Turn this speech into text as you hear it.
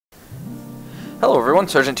Hello everyone,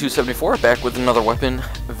 Sergeant274 back with another weapon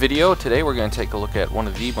video. Today we're going to take a look at one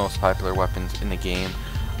of the most popular weapons in the game,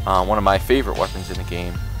 one of my favorite weapons in the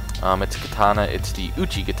game. It's a katana. It's the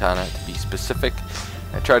Uchigatana to be specific.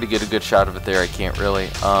 I tried to get a good shot of it there, I can't really.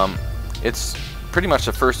 It's pretty much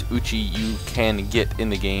the first Uchi you can get in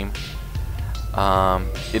the game.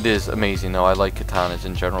 It is amazing though. I like katanas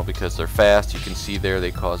in general because they're fast. You can see there they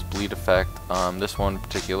cause bleed effect. This one in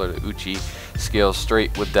particular, the Uchi, scales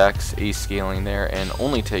straight with dex, ace scaling there, and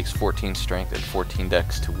only takes 14 strength and 14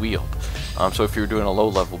 dex to wield. So if you're doing a low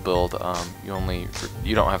level build,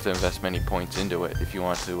 you don't have to invest many points into it if you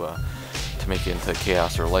want to make it into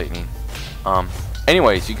chaos or lightning.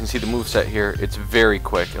 Anyways, you can see the moveset here. It's very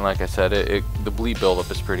quick, and like I said, the bleed buildup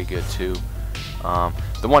is pretty good too.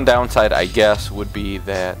 The one downside, I guess, would be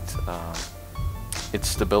that its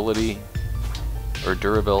stability, or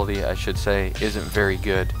durability, I should say, isn't very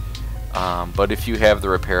good. But if you have the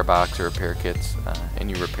repair box or repair kits, and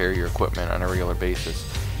you repair your equipment on a regular basis,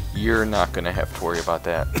 you're not going to have to worry about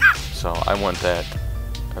that. So I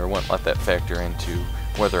wouldn't let that factor into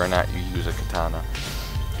whether or not you use a katana.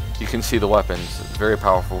 You can see the weapons, very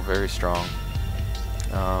powerful, very strong.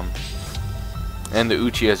 And the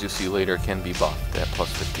Uchi, as you'll see later, can be buffed at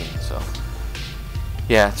plus 15. So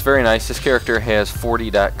yeah, it's very nice. This character has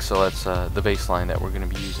 40 dex, so that's the baseline that we're going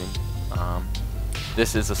to be using.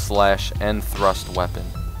 This is a slash and thrust weapon.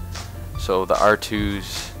 So the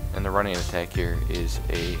R2s and the running attack here is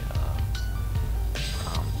a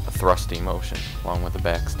thrusting motion, along with a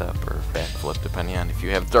backstep or backflip, depending on if you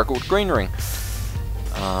have Dark Gold Green Ring.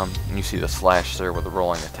 And you see the slash there with the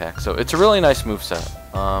rolling attack. So it's a really nice moveset.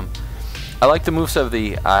 I like the moveset of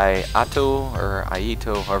the Ayato, or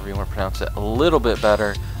Aito, however you want to pronounce it, a little bit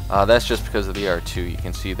better. That's just because of the R2. You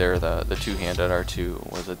can see there the two-handed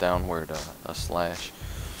R2 was a downward a slash.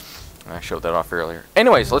 I showed that off earlier.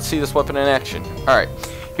 Anyways, let's see this weapon in action. Alright,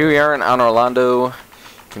 here we are on Orlando. You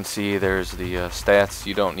can see there's the stats.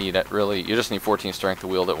 You don't need it really. You just need 14 strength to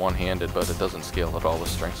wield it one-handed, but it doesn't scale at all with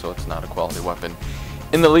strength, so it's not a quality weapon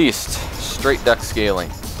in the least. Straight dex scaling.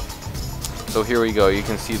 So here we go. You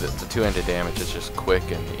can see that the two-handed damage is just quick,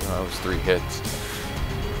 and it was 3 hits.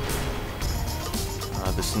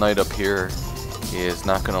 This knight up here is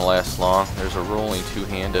not going to last long. There's a rolling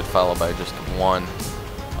two-handed followed by just one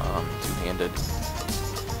two-handed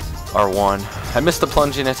R1. I missed the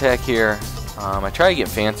plunging attack here. I try to get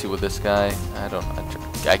fancy with this guy.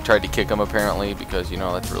 I tried to kick him apparently because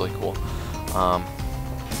that's really cool.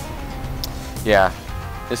 Yeah.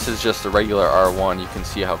 This is just a regular R1. You can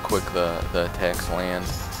see how quick the attacks land.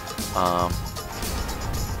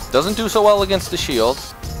 Doesn't do so well against the shield,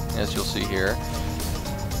 as you'll see here,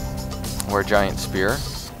 or a giant spear.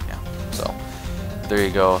 Yeah. So there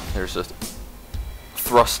you go. There's a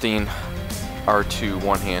thrusting R2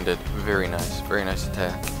 one-handed. Very nice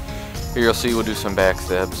attack. Here you'll see we'll do some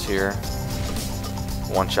backstabs here.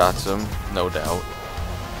 One-shots him, no doubt.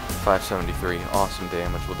 573. Awesome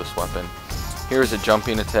damage with this weapon. Here's a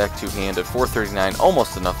jumping attack, two-handed, 439,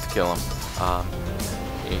 almost enough to kill him.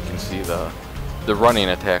 You can see the running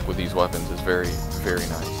attack with these weapons is very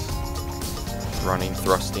nice. Running,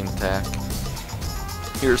 thrusting attack.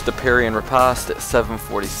 Here's the parry and riposte at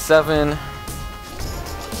 747.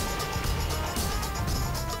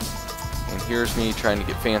 And here's me trying to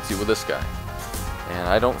get fancy with this guy. And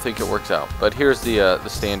I don't think it works out. But here's the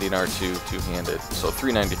standing R2 two-handed. So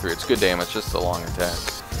 393, it's good damage, just a long attack.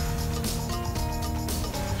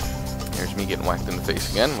 Here's me getting whacked in the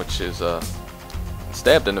face again, which is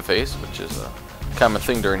stabbed in the face, which is a common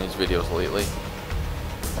thing during these videos lately.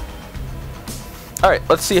 Alright,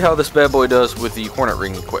 let's see how this bad boy does with the Hornet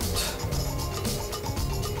Ring equipped.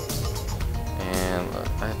 And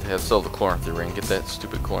I have to have the Chloranthy Ring, get that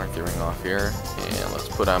stupid Chloranthy Ring off here, and let's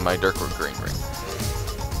put on my Dark Gold Green Ring.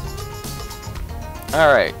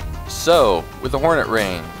 Alright, so with the Hornet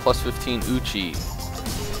Ring, plus 15 Uchi,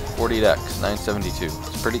 40 dex, 972,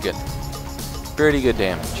 it's pretty good. Pretty good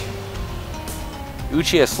damage.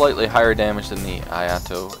 Uchi has slightly higher damage than the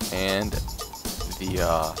Ayato and the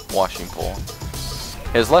Washing Pole.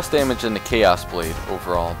 It has less damage than the Chaos Blade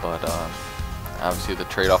overall, but obviously the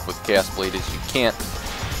trade-off with Chaos Blade is you can't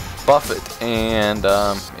buff it, and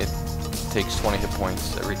it takes 20 hit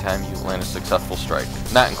points every time you land a successful strike,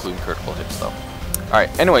 not including critical hits though. Alright,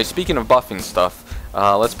 anyway, speaking of buffing stuff,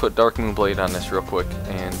 let's put Dark Moon Blade on this real quick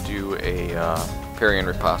and do a parry and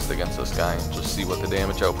riposte against this guy and just see what the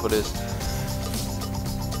damage output is.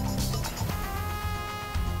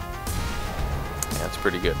 Yeah, it's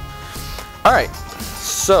pretty good. Alright,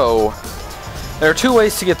 so there are 2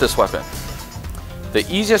 ways to get this weapon. The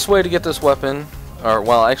easiest way to get this weapon or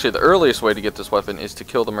well, actually the earliest way to get this weapon is to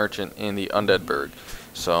kill the merchant in the Undead Burg.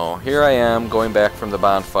 So here I am going back from the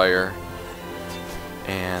bonfire,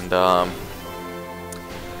 and I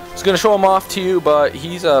was going to show him off to you, but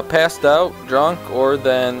he's passed out, drunk, or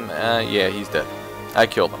then, yeah, he's dead. I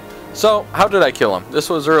killed him. So, how did I kill him? This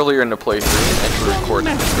was earlier in the playthrough, actually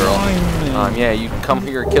recording this girl. Yeah, you come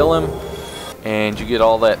here, kill him, and you get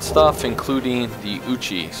all that stuff, including the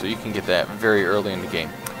Uchi, so you can get that very early in the game.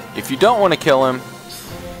 If you don't want to kill him,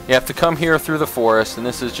 you have to come here through the forest, and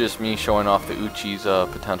this is just me showing off the Uchi's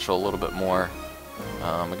potential a little bit more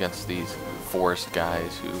against these forest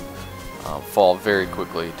guys who fall very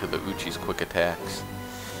quickly to the Uchi's quick attacks.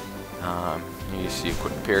 You see a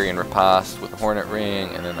quick parry and riposte with the Hornet Ring,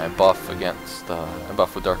 and then I buff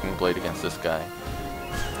with Darkening Blade against this guy,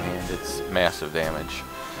 and it's massive damage.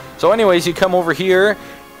 So anyways, you come over here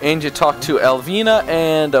and you talk to Alvina,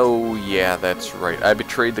 and oh yeah, that's right, I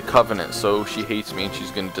betrayed the Covenant, so she hates me and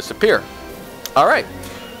she's gonna disappear. Alright,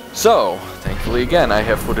 so thankfully again I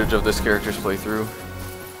have footage of this character's playthrough,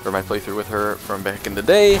 or my playthrough with her from back in the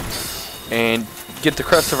day, and get the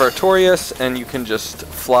Crest of Artorias, and you can just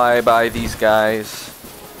fly by these guys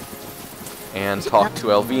and talk to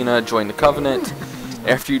Alvina, join the Covenant.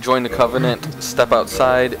 After you join the Covenant, step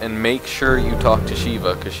outside and make sure you talk to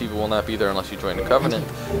Shiva, because Shiva will not be there unless you join the Covenant,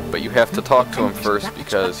 but you have to talk to him first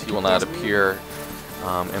because he will not appear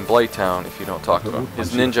in Blighttown if you don't talk to him.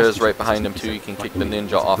 His ninja is right behind him too. You can kick the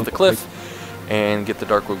ninja off the cliff and get the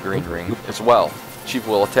Darkwood Green Ring as well. Shiva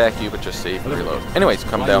will attack you, but just save and reload. Anyways,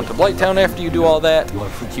 come down to Blighttown after you do all that.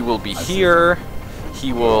 He will be here.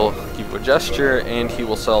 He will give you a gesture, and he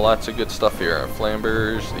will sell lots of good stuff here.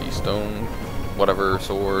 Flambers, the stone, whatever,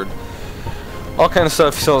 sword, all kind of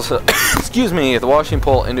stuff. He sells, excuse me, the washing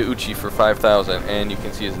pole into Uchi for 5,000, and you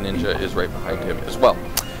can see his ninja is right behind him as well.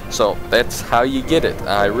 So that's how you get it.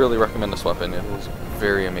 I really recommend this weapon. It is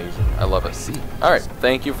very amazing. I love it. Alright,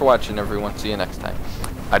 thank you for watching, everyone. See you next time.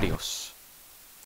 Adios.